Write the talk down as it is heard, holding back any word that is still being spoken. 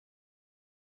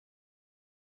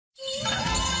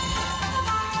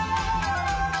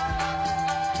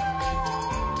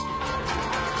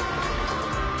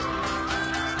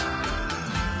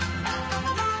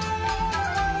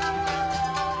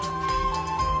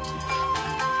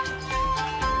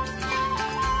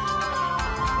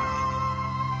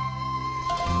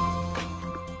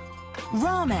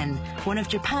Ramen, one of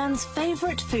Japan's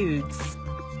favorite foods.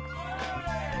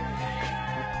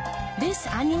 This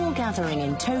annual gathering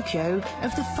in Tokyo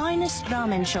of the finest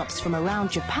ramen shops from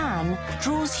around Japan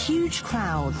draws huge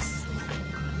crowds.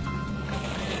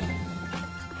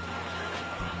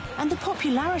 And the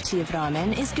popularity of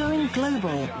ramen is going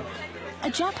global.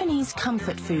 A Japanese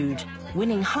comfort food,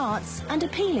 winning hearts and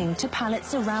appealing to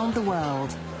palates around the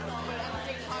world.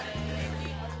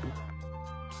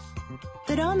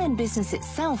 The ramen business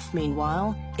itself,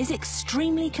 meanwhile, is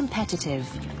extremely competitive.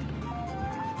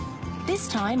 This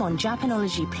time on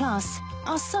Japanology Plus,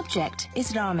 our subject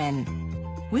is ramen.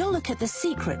 We'll look at the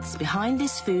secrets behind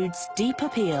this food's deep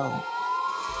appeal.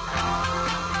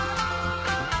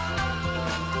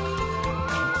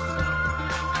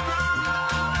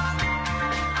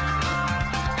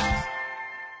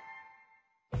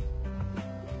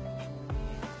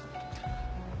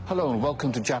 Hello and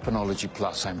welcome to Japanology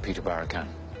Plus. I'm Peter Barakan.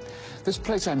 This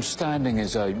place I'm standing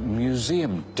is a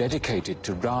museum dedicated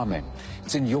to ramen.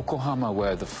 It's in Yokohama,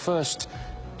 where the first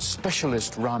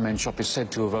specialist ramen shop is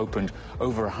said to have opened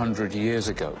over 100 years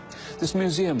ago. This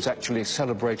museum's actually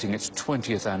celebrating its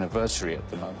 20th anniversary at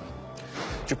the moment.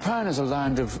 Japan is a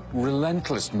land of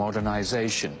relentless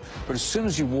modernization, but as soon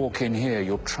as you walk in here,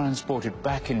 you're transported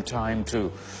back in time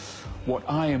to what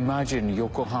I imagine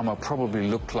Yokohama probably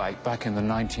looked like back in the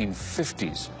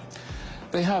 1950s.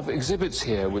 They have exhibits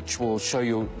here which will show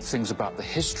you things about the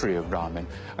history of ramen,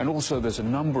 and also there's a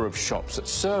number of shops that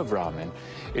serve ramen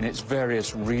in its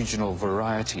various regional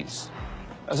varieties.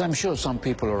 As I'm sure some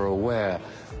people are aware,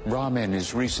 ramen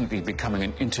is recently becoming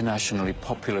an internationally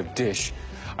popular dish.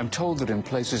 I'm told that in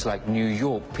places like New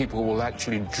York, people will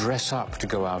actually dress up to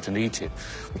go out and eat it,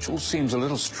 which all seems a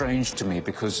little strange to me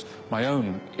because my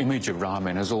own image of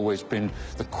ramen has always been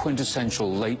the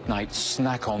quintessential late-night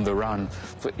snack on the run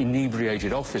for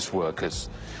inebriated office workers.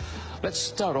 Let's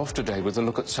start off today with a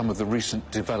look at some of the recent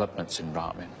developments in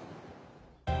ramen.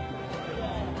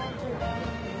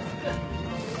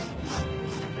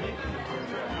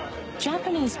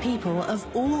 Japanese people of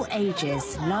all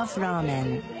ages love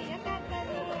ramen.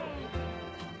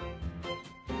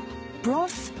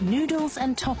 Broth, noodles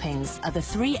and toppings are the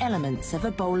three elements of a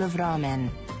bowl of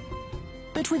ramen.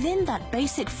 But within that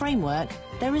basic framework,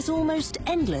 there is almost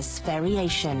endless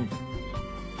variation.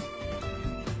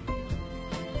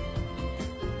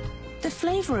 The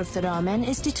flavor of the ramen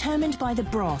is determined by the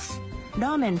broth.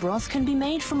 Ramen broth can be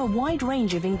made from a wide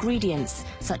range of ingredients,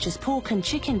 such as pork and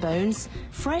chicken bones,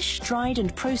 fresh, dried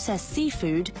and processed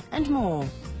seafood, and more.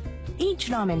 Each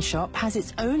ramen shop has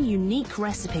its own unique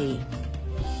recipe.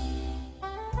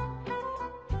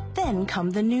 Then come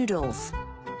the noodles.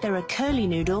 There are curly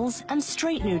noodles and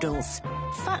straight noodles,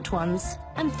 fat ones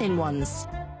and thin ones.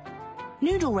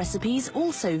 Noodle recipes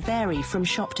also vary from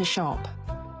shop to shop.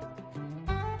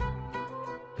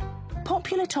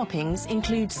 Popular toppings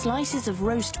include slices of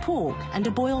roast pork and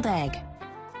a boiled egg.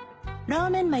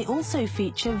 Ramen may also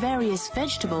feature various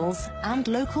vegetables and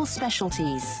local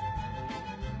specialties.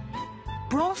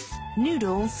 Broth,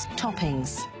 noodles,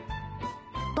 toppings.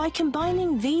 By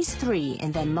combining these three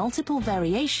in their multiple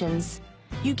variations,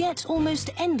 you get almost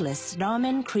endless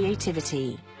ramen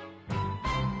creativity.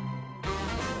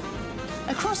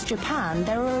 Across Japan,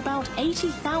 there are about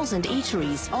 80,000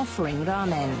 eateries offering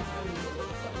ramen.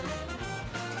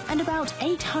 And about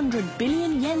 800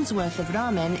 billion yen's worth of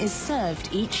ramen is served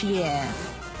each year.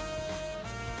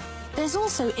 There's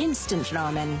also instant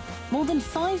ramen. More than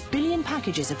 5 billion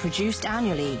packages are produced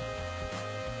annually.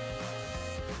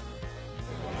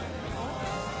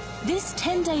 This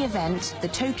 10-day event, the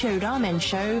Tokyo Ramen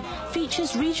Show,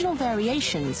 features regional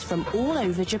variations from all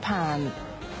over Japan.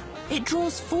 It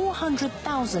draws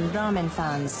 400,000 ramen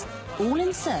fans, all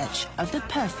in search of the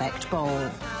perfect bowl.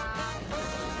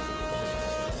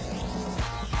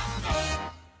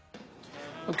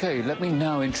 Okay, let me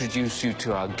now introduce you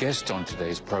to our guest on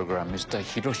today's program, Mr.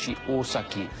 Hiroshi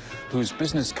Osaki, whose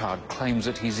business card claims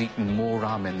that he's eaten more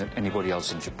ramen than anybody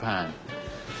else in Japan.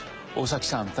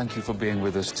 Osaki-san, thank you for being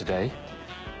with us today.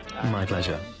 My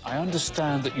pleasure. I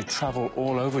understand that you travel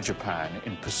all over Japan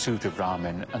in pursuit of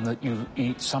ramen and that you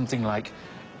eat something like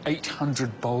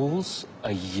 800 bowls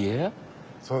a year?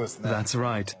 That's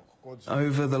right.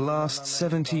 Over the last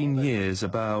 17 years,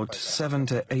 about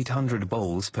 700 to 800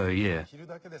 bowls per year.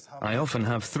 I often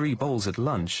have 3 bowls at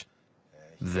lunch.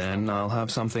 Then I'll have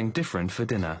something different for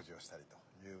dinner.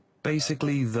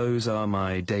 Basically, those are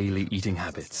my daily eating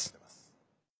habits.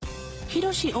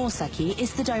 Hiroshi Osaki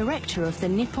is the director of the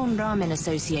Nippon Ramen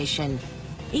Association.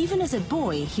 Even as a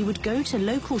boy, he would go to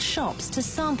local shops to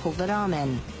sample the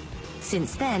ramen.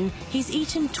 Since then, he's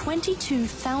eaten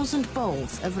 22,000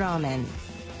 bowls of ramen.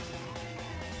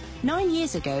 9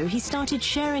 years ago, he started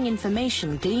sharing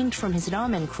information gleaned from his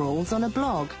ramen crawls on a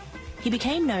blog. He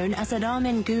became known as a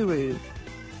ramen guru.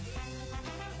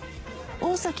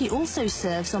 Osaki also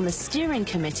serves on the steering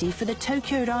committee for the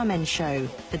Tokyo Ramen Show,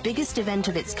 the biggest event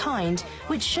of its kind,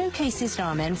 which showcases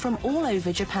ramen from all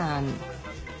over Japan.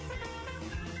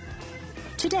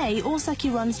 Today,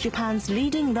 Osaki runs Japan's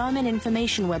leading ramen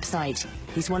information website.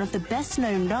 He's one of the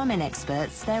best-known ramen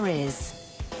experts there is.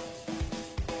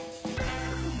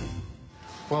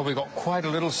 Well, we've got quite a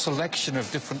little selection of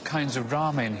different kinds of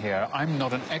ramen here. I'm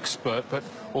not an expert, but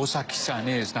Osaki-san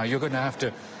is. Now, you're going to have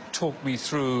to talk me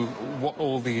through what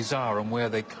all these are and where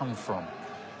they come from.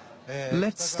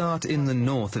 Let's start in the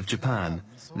north of Japan.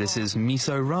 This is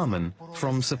miso ramen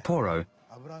from Sapporo.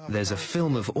 There's a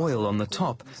film of oil on the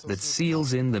top that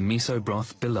seals in the miso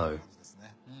broth below.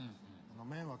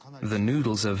 The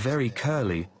noodles are very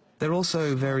curly. They're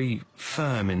also very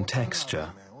firm in texture.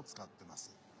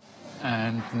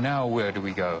 And now where do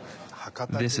we go?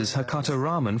 This is Hakata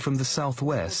ramen from the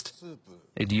southwest.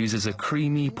 It uses a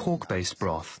creamy pork-based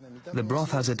broth. The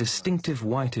broth has a distinctive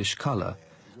whitish color.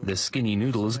 The skinny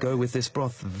noodles go with this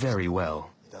broth very well.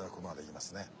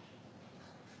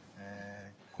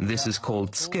 This is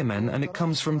called tsukemen and it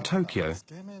comes from Tokyo.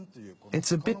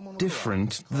 It's a bit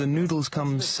different. The noodles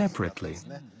come separately.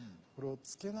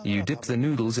 You dip the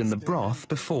noodles in the broth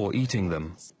before eating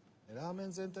them.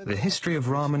 The history of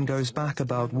ramen goes back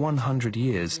about 100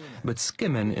 years, but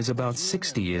tsukemen is about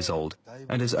 60 years old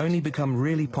and has only become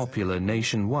really popular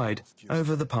nationwide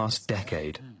over the past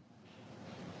decade.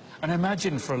 And I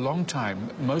imagine for a long time,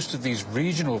 most of these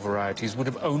regional varieties would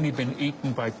have only been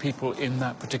eaten by people in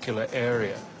that particular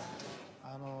area.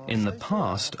 In the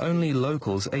past, only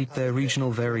locals ate their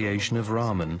regional variation of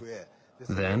ramen.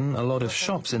 Then, a lot of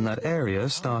shops in that area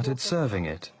started serving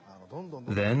it.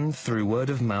 Then, through word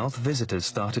of mouth, visitors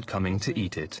started coming to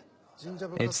eat it.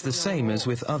 It's the same as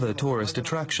with other tourist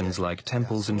attractions like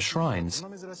temples and shrines.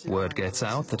 Word gets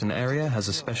out that an area has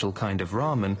a special kind of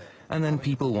ramen, and then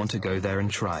people want to go there and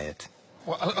try it.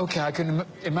 Well, okay, I can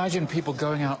imagine people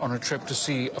going out on a trip to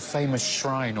see a famous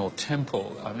shrine or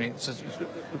temple. I mean, it's a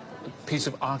piece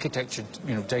of architecture,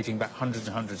 you know, dating back hundreds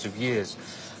and hundreds of years.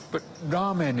 But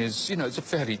ramen is, you know, it's a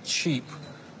fairly cheap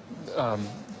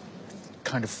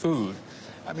kind of food.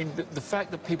 I mean, the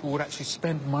fact that people would actually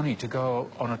spend money to go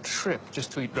on a trip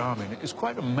just to eat ramen is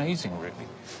quite amazing, really.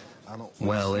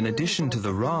 Well, in addition to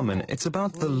the ramen, it's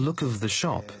about the look of the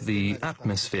shop, the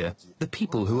atmosphere, the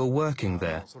people who are working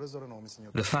there.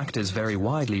 The factors vary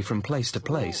widely from place to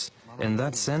place. In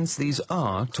that sense, these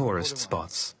are tourist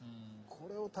spots.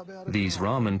 These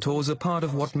ramen tours are part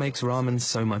of what makes ramen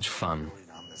so much fun.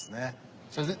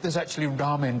 So there's actually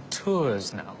ramen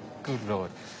tours now. Good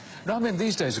Lord. Ramen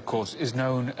these days, of course, is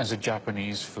known as a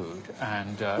Japanese food,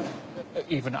 and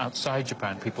even outside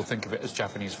Japan, people think of it as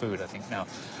Japanese food, I think, now.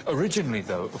 Originally,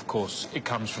 though, of course, it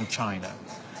comes from China.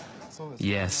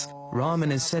 Yes,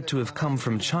 ramen is said to have come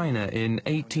from China in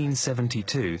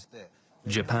 1872.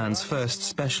 Japan's first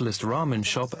specialist ramen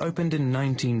shop opened in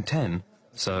 1910,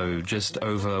 so just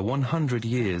over 100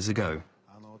 years ago.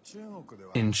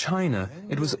 In China,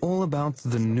 it was all about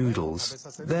the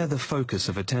noodles. They're the focus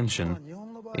of attention.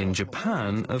 In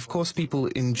Japan, of course, people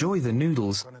enjoy the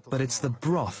noodles, but it's the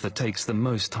broth that takes the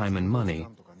most time and money.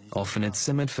 Often it's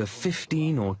simmered for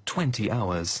 15 or 20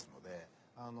 hours.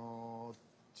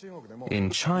 In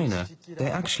China,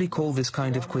 they actually call this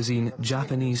kind of cuisine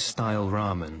Japanese-style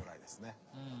ramen.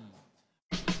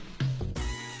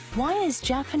 Why is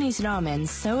Japanese ramen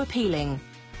so appealing?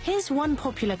 Here's one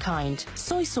popular kind,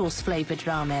 soy sauce-flavored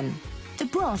ramen. The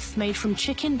broth, made from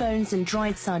chicken bones and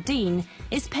dried sardine,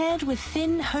 is paired with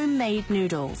thin homemade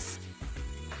noodles.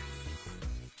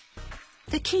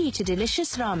 The key to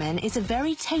delicious ramen is a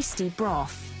very tasty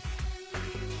broth.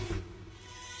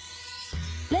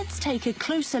 Let's take a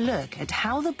closer look at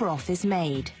how the broth is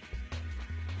made.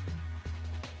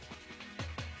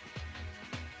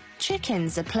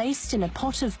 Chickens are placed in a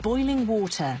pot of boiling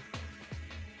water.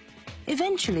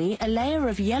 Eventually, a layer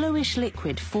of yellowish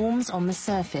liquid forms on the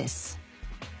surface.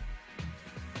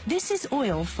 This is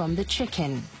oil from the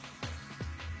chicken.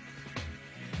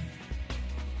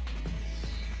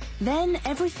 Then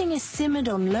everything is simmered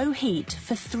on low heat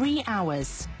for 3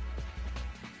 hours.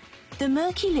 The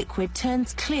murky liquid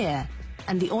turns clear,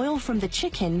 and the oil from the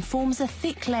chicken forms a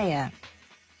thick layer.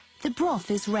 The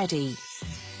broth is ready.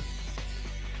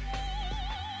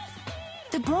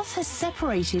 The broth has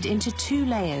separated into two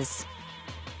layers.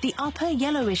 The upper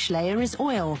yellowish layer is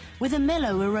oil with a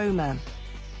mellow aroma.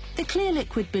 The clear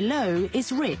liquid below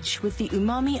is rich with the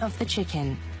umami of the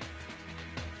chicken.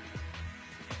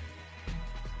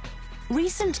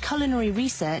 Recent culinary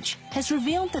research has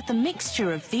revealed that the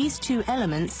mixture of these two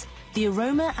elements, the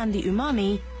aroma and the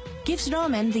umami, gives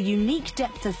ramen the unique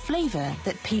depth of flavor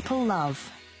that people love.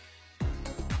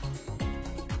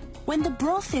 When the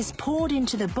broth is poured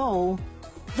into the bowl,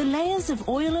 the layers of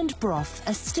oil and broth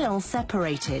are still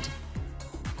separated.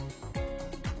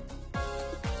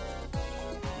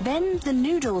 Then the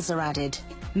noodles are added,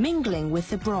 mingling with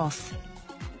the broth.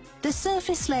 The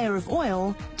surface layer of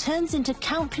oil turns into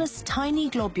countless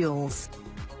tiny globules.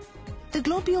 The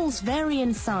globules vary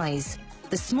in size.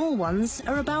 The small ones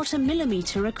are about 1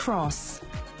 millimeter across.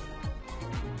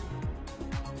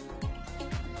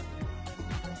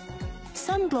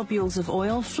 Some globules of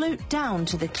oil float down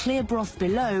to the clear broth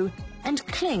below and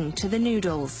cling to the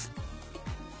noodles.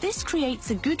 This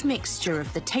creates a good mixture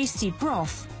of the tasty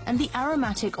broth and the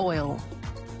aromatic oil.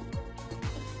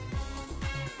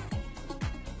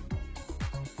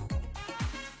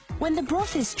 When the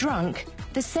broth is drunk,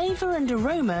 the savor and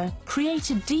aroma create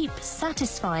a deep,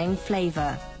 satisfying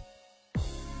flavor.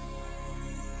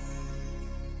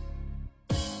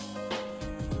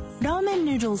 Ramen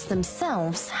noodles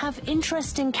themselves have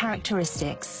interesting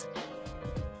characteristics.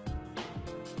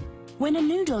 When a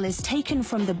noodle is taken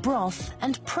from the broth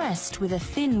and pressed with a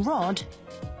thin rod,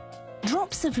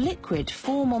 drops of liquid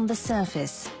form on the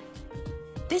surface.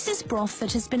 This is broth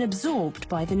that has been absorbed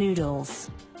by the noodles.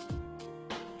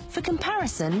 For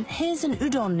comparison, here's an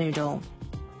udon noodle.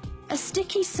 A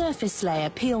sticky surface layer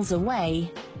peels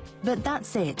away, but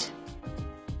that's it.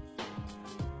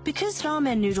 Because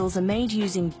ramen noodles are made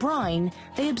using brine,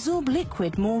 they absorb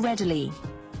liquid more readily.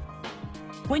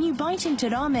 When you bite into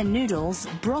ramen noodles,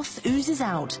 broth oozes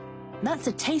out. That's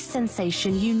a taste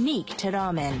sensation unique to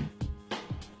ramen.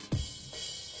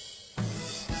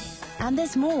 And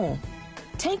there's more.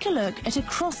 Take a look at a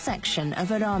cross-section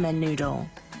of a ramen noodle.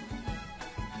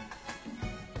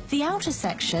 The outer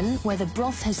section, where the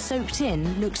broth has soaked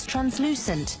in, looks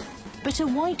translucent, but a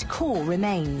white core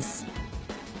remains.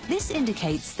 This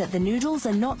indicates that the noodles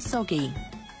are not soggy.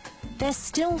 They're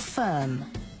still firm.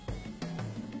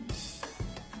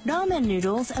 Ramen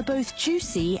noodles are both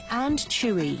juicy and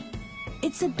chewy.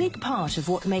 It's a big part of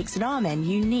what makes ramen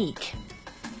unique.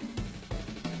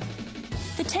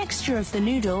 The texture of the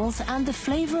noodles and the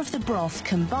flavor of the broth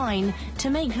combine to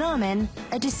make ramen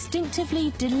a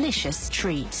distinctively delicious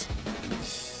treat.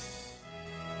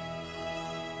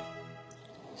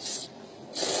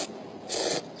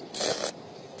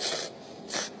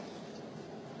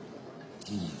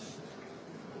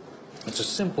 It's a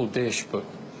simple dish, but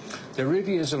there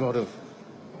really is a lot of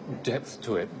depth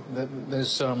to it.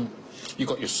 There's you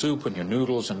got your soup and your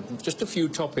noodles and just a few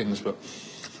toppings, but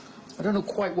I don't know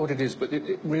quite what it is, but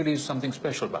it really is something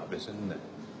special about this, isn't it?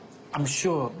 I'm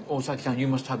sure, Osaki-san, you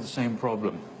must have the same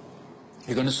problem.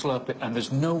 You're going to slurp it, and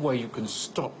there's no way you can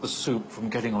stop the soup from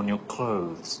getting on your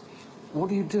clothes. What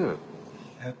do you do?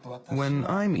 When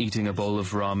I'm eating a bowl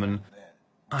of ramen,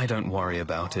 I don't worry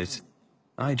about it.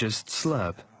 I just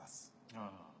slurp.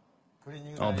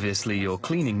 Obviously, your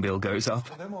cleaning bill goes up,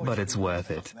 but it's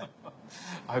worth it.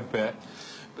 I bet.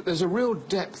 But there's a real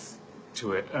depth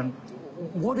to it, and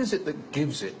what is it that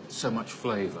gives it so much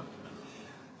flavor?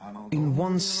 In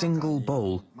one single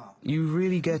bowl, you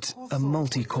really get a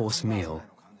multi-course meal.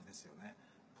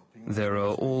 There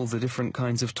are all the different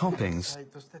kinds of toppings.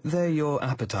 They're your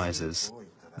appetizers.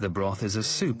 The broth is a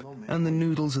soup, and the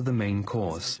noodles are the main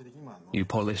course. You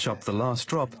polish up the last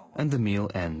drop, and the meal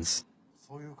ends.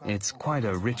 It's quite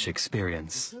a rich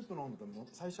experience.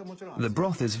 The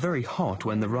broth is very hot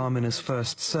when the ramen is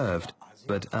first served,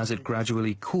 but as it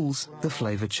gradually cools, the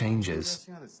flavor changes.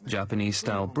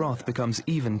 Japanese-style broth becomes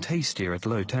even tastier at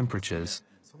low temperatures.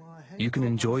 You can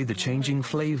enjoy the changing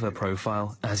flavor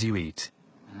profile as you eat.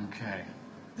 Okay.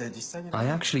 I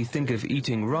actually think of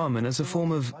eating ramen as a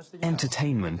form of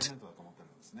entertainment.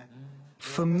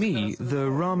 For me, the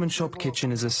ramen shop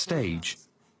kitchen is a stage.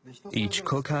 Each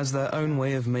cook has their own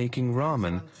way of making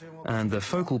ramen, and the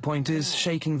focal point is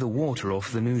shaking the water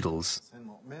off the noodles.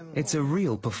 It's a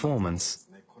real performance.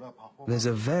 There's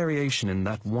a variation in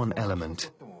that one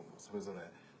element.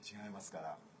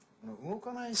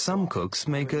 Some cooks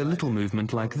make a little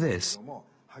movement like this,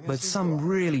 but some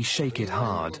really shake it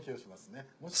hard.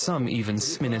 Some even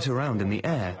spin it around in the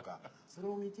air.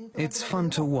 It's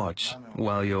fun to watch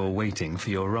while you're waiting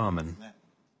for your ramen.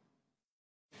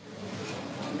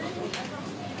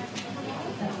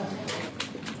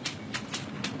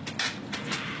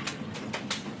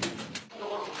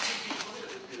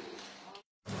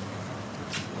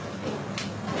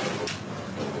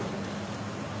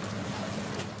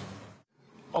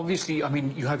 obviously, I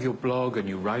mean, you have your blog and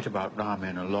you write about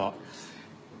ramen a lot.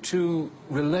 To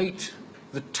relate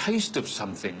the taste of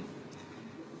something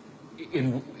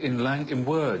in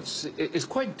words is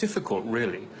quite difficult,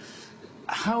 really.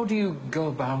 How do you go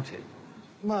about it?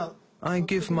 I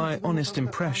give my honest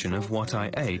impression of what I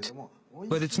ate,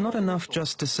 but it's not enough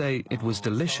just to say it was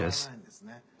delicious.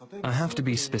 I have to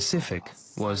be specific.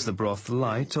 Was the broth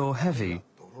light or heavy?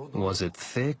 Was it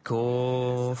thick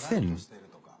or thin?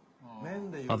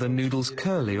 Are the noodles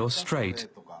curly or straight?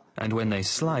 And when they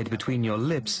slide between your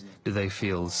lips, do they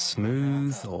feel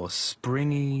smooth or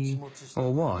springy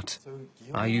or what?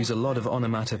 I use a lot of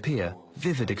onomatopoeia,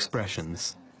 vivid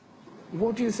expressions.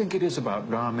 What do you think it is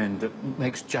about ramen that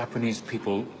makes Japanese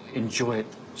people enjoy it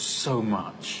so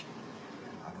much?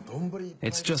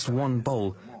 It's just one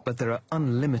bowl, but there are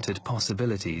unlimited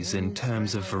possibilities in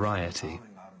terms of variety.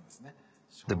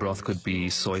 The broth could be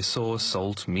soy sauce,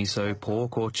 salt, miso,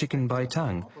 pork or chicken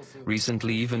baitang.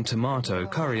 Recently even tomato,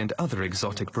 curry and other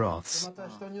exotic broths.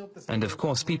 And of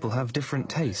course people have different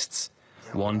tastes.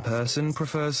 One person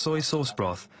prefers soy sauce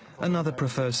broth, another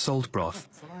prefers salt broth.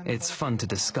 It's fun to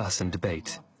discuss and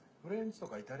debate.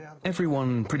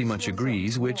 Everyone pretty much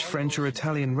agrees which French or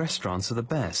Italian restaurants are the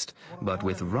best, but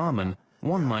with ramen,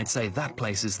 one might say that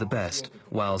place is the best,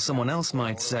 while someone else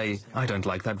might say, I don't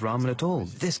like that ramen at all,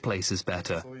 this place is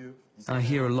better. I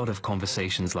hear a lot of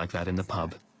conversations like that in the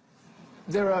pub.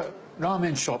 There are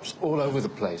ramen shops all over the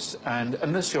place, and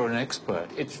unless you're an expert,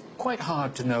 it's quite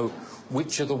hard to know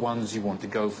which are the ones you want to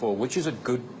go for, which is a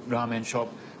good ramen shop,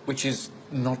 which is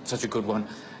not such a good one.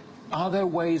 Are there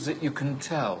ways that you can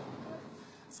tell?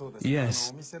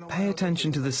 Yes, pay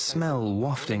attention to the smell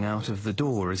wafting out of the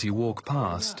door as you walk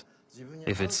past.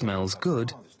 If it smells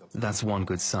good, that's one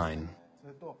good sign.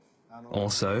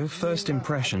 Also, first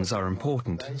impressions are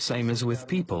important, same as with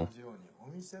people.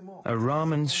 A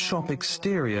ramen shop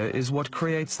exterior is what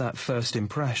creates that first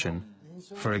impression.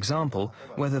 For example,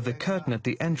 whether the curtain at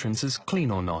the entrance is clean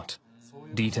or not.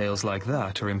 Details like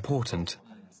that are important.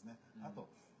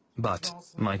 But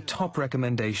my top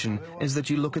recommendation is that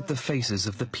you look at the faces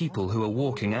of the people who are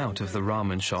walking out of the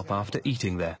ramen shop after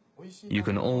eating there. You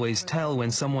can always tell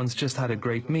when someone's just had a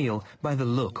great meal by the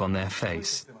look on their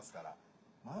face.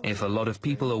 If a lot of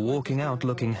people are walking out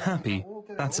looking happy,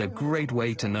 that's a great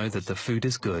way to know that the food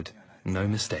is good. No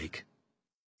mistake.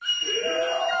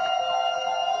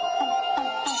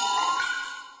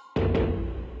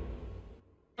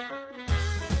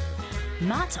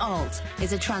 Matt Alt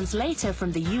is a translator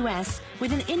from the US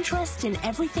with an interest in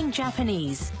everything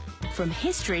Japanese, from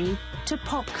history to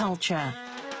pop culture.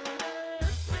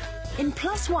 In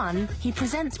Plus One, he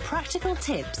presents practical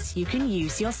tips you can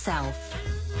use yourself.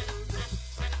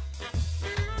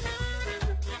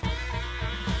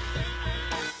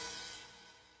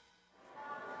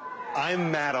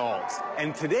 I'm Matt Alt,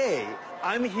 and today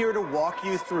I'm here to walk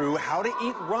you through how to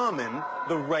eat ramen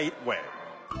the right way.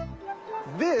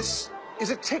 This is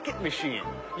a ticket machine.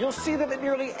 You'll see them at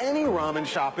nearly any ramen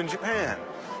shop in Japan.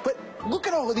 But look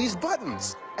at all of these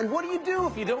buttons. And what do you do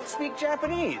if you don't speak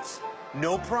Japanese?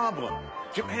 No problem.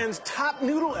 Japan's top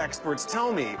noodle experts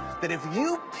tell me that if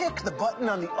you pick the button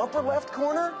on the upper left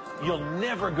corner, you'll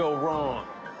never go wrong.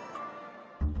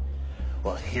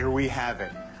 Well, here we have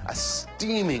it, a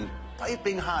steaming,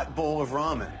 piping hot bowl of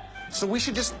ramen. So we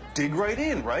should just dig right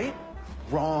in, right?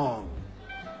 Wrong.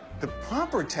 The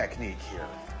proper technique here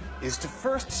is to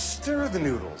first stir the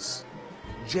noodles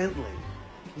gently,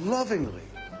 lovingly,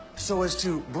 so as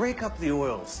to break up the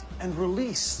oils and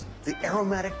release the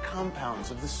aromatic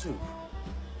compounds of the soup.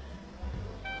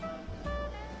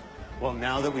 Well,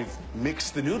 now that we've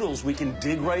mixed the noodles, we can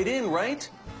dig right in, right?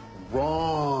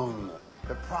 Wrong.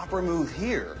 The proper move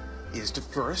here is to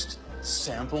first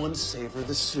sample and savor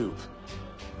the soup.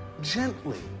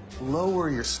 Gently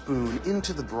lower your spoon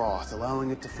into the broth,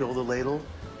 allowing it to fill the ladle.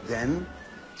 Then,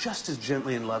 just as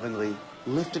gently and lovingly,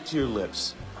 lift it to your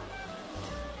lips.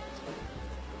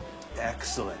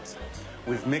 Excellent.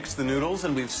 We've mixed the noodles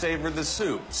and we've savored the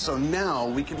soup. So now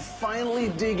we can finally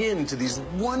dig into these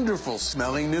wonderful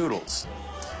smelling noodles.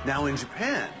 Now in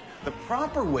Japan, the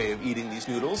proper way of eating these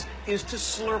noodles is to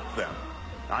slurp them.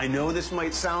 I know this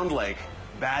might sound like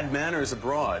bad manners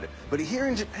abroad, but here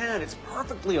in Japan, it's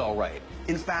perfectly all right.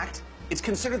 In fact, it's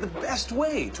considered the best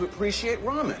way to appreciate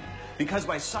ramen, because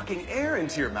by sucking air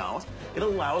into your mouth, it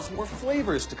allows more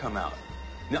flavors to come out.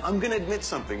 Now, I'm gonna admit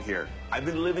something here. I've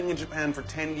been living in Japan for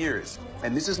 10 years,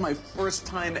 and this is my first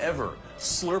time ever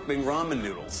slurping ramen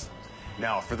noodles.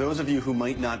 Now, for those of you who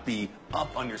might not be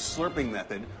up on your slurping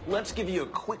method, let's give you a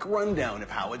quick rundown of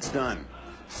how it's done.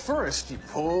 First, you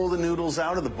pull the noodles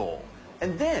out of the bowl,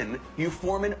 and then you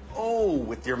form an O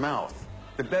with your mouth.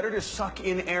 the better to suck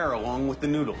in air along with the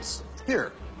noodles.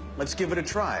 Here, let's give it a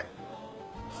try.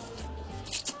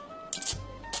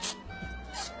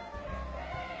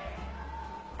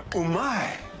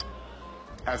 Umai,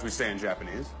 as we say in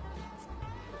Japanese.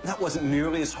 That wasn't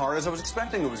nearly as hard as I was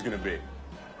expecting it was going to be.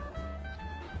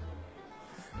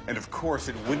 And of course,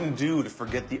 it wouldn't do to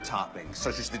forget the toppings,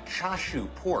 such as the chashu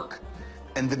pork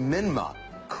and the menma,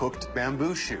 cooked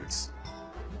bamboo shoots.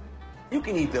 You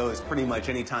can eat those pretty much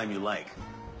any time you like,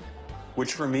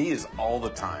 which for me is all the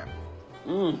time.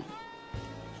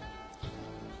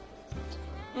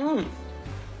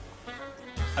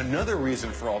 Another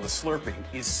reason for all the slurping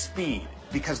is speed,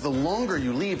 because the longer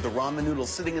you leave the ramen noodles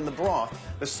sitting in the broth,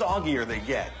 the soggier they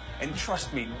get. And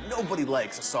trust me, nobody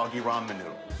likes a soggy ramen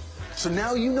noodle. So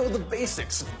now you know the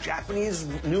basics of Japanese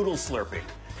noodle slurping.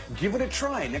 Give it a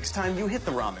try next time you hit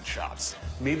the ramen shops.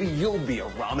 Maybe you'll be a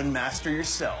ramen master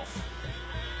yourself.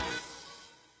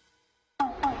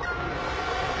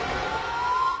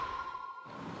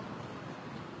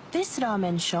 This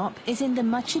ramen shop is in the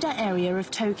Machida area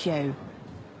of Tokyo.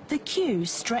 The queue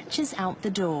stretches out the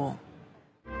door.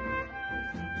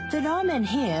 The ramen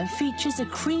here features a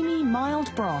creamy,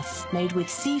 mild broth made with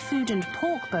seafood and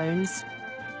pork bones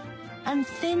and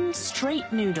thin,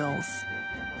 straight noodles.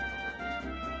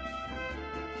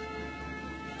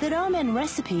 The ramen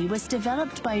recipe was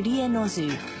developed by Rie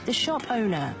Nozu, the shop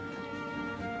owner.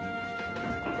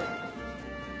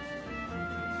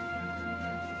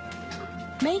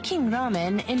 Making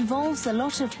ramen involves a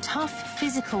lot of tough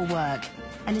physical work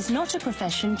and is not a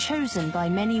profession chosen by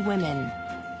many women.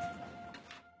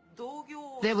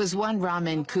 There was one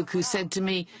ramen cook who said to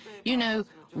me, you know,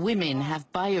 women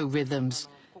have biorhythms.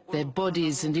 Their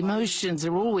bodies and emotions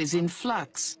are always in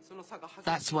flux.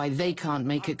 That's why they can't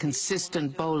make a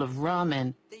consistent bowl of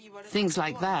ramen. Things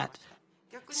like that.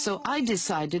 So I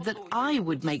decided that I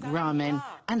would make ramen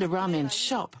and a ramen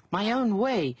shop my own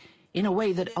way, in a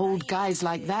way that old guys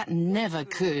like that never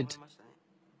could.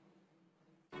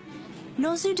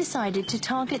 Nozu decided to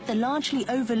target the largely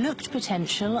overlooked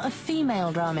potential of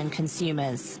female ramen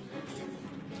consumers.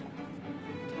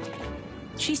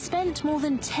 She spent more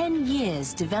than 10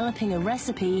 years developing a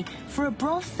recipe for a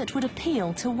broth that would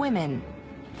appeal to women.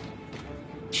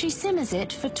 She simmers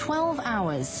it for 12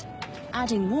 hours,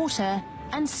 adding water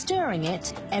and stirring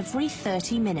it every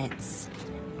 30 minutes.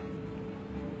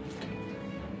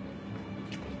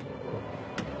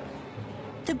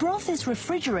 The broth is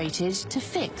refrigerated to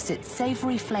fix its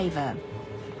savory flavor.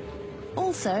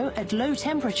 Also, at low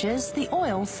temperatures, the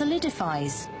oil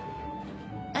solidifies,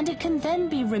 and it can then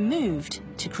be removed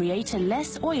to create a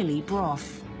less oily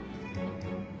broth.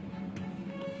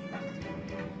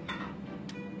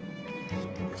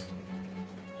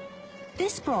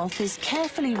 This broth is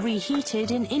carefully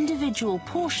reheated in individual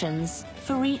portions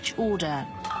for each order.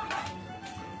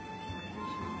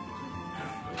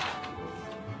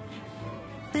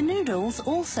 The noodles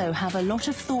also have a lot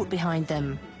of thought behind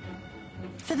them.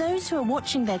 For those who are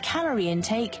watching their calorie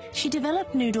intake, she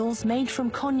developed noodles made from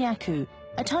konnyaku,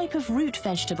 a type of root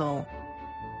vegetable,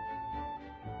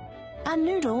 and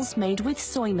noodles made with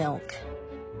soy milk.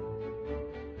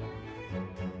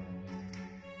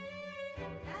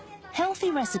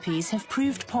 Healthy recipes have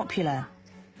proved popular.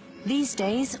 These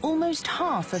days, almost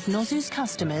half of Nozu's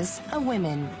customers are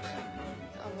women.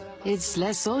 It's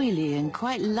less oily and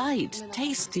quite light,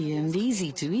 tasty and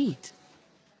easy to eat.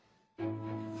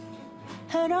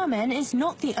 Her ramen is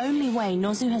not the only way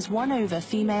Nozu has won over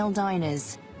female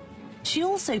diners. She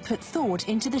also put thought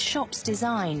into the shop's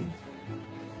design.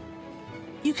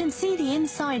 You can see the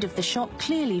inside of the shop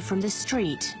clearly from the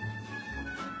street.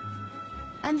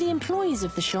 And the employees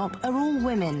of the shop are all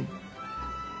women.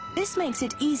 This makes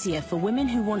it easier for women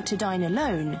who want to dine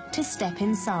alone to step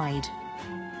inside.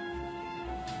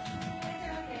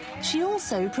 She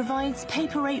also provides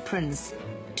paper aprons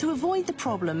to avoid the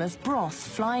problem of broth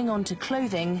flying onto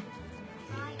clothing,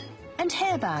 and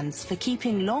hairbands for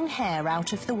keeping long hair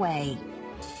out of the way.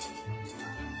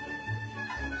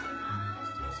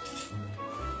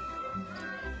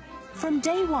 From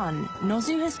day one,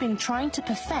 Nozu has been trying to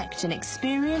perfect an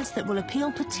experience that will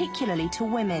appeal particularly to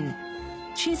women.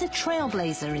 She's a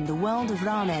trailblazer in the world of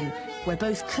ramen, where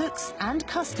both cooks and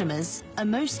customers are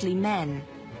mostly men.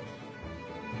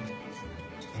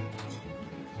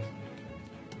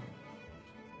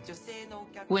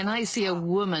 When I see a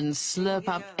woman slurp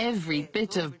up every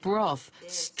bit of broth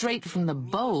straight from the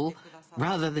bowl,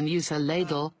 rather than use her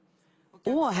ladle,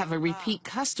 or have a repeat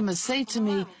customer say to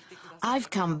me, "I've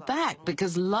come back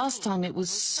because last time it was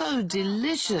so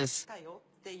delicious,"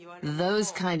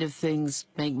 those kind of things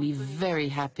make me very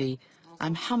happy.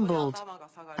 I'm humbled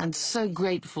and so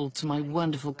grateful to my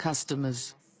wonderful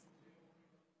customers.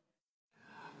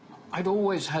 I'd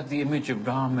always had the image of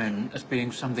ramen as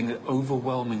being something that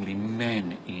overwhelmingly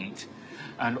men eat.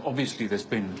 And obviously there's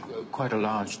been quite a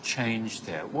large change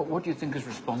there. What do you think is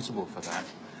responsible for that?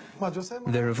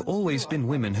 There have always been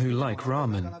women who like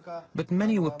ramen, but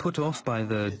many were put off by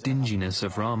the dinginess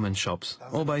of ramen shops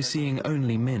or by seeing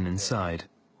only men inside.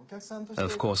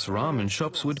 Of course, ramen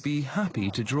shops would be happy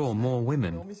to draw more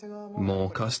women. More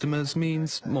customers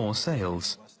means more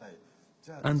sales.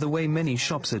 And the way many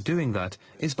shops are doing that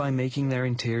is by making their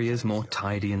interiors more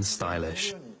tidy and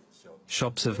stylish.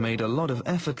 Shops have made a lot of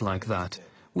effort like that,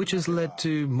 which has led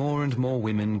to more and more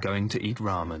women going to eat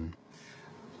ramen.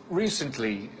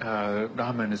 Recently,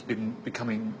 ramen has been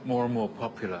becoming more and more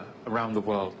popular around the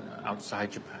world,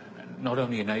 outside Japan, and not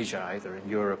only in Asia either, in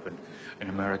Europe and in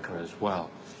America as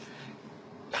well.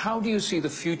 How do you see the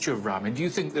future of ramen? Do you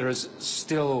think there is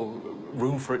still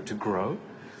room for it to grow?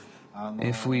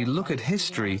 If we look at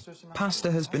history,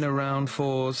 pasta has been around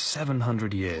for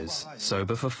 700 years,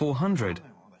 soba for 400.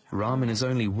 Ramen is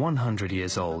only 100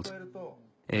 years old.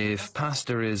 If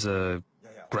pasta is a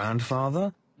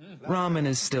grandfather, ramen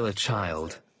is still a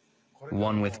child.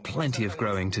 One with plenty of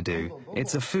growing to do.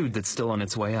 It's a food that's still on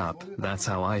its way up. That's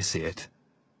how I see it.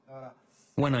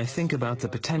 When I think about the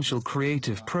potential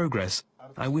creative progress,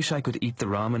 I wish I could eat the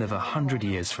ramen of 100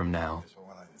 years from now.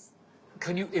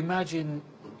 Can you imagine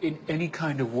in any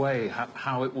kind of way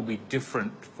how it will be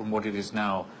different from what it is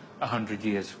now 100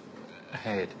 years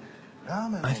ahead?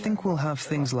 I think we'll have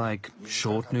things like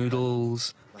short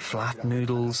noodles, flat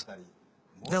noodles.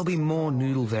 There'll be more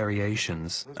noodle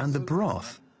variations, and the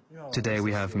broth. Today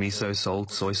we have miso,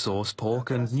 salt, soy sauce,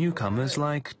 pork, and newcomers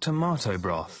like tomato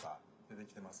broth.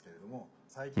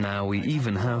 Now we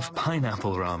even have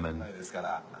pineapple ramen.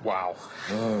 Wow.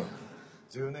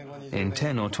 In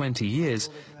 10 or 20 years,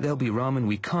 there'll be ramen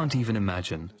we can't even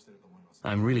imagine.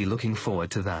 I'm really looking forward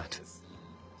to that.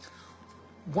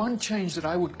 One change that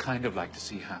I would kind of like to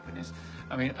see happen is,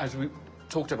 I mean, as we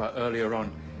talked about earlier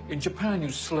on, in Japan you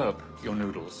slurp your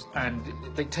noodles and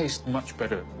they taste much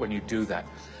better when you do that.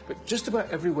 But just about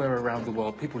everywhere around the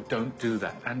world people don't do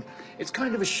that, and it's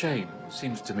kind of a shame, it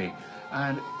seems to me.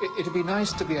 And it'd be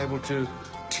nice to be able to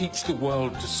teach the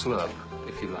world to slurp,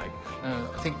 if you like.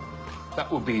 I think that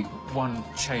would be one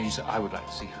change that I would like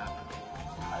to see happen.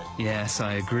 Yes,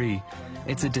 I agree.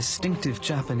 It's a distinctive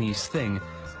Japanese thing,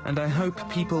 and I hope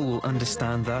people will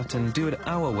understand that and do it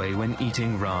our way when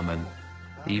eating ramen,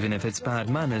 even if it's bad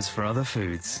manners for other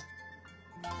foods.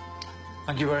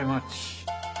 Thank you very much.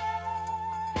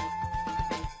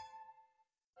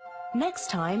 Next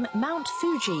time, Mount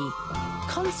Fuji.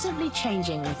 Constantly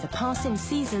changing with the passing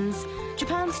seasons,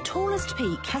 Japan's tallest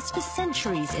peak has for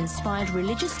centuries inspired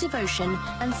religious devotion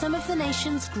and some of the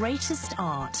nation's greatest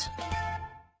art.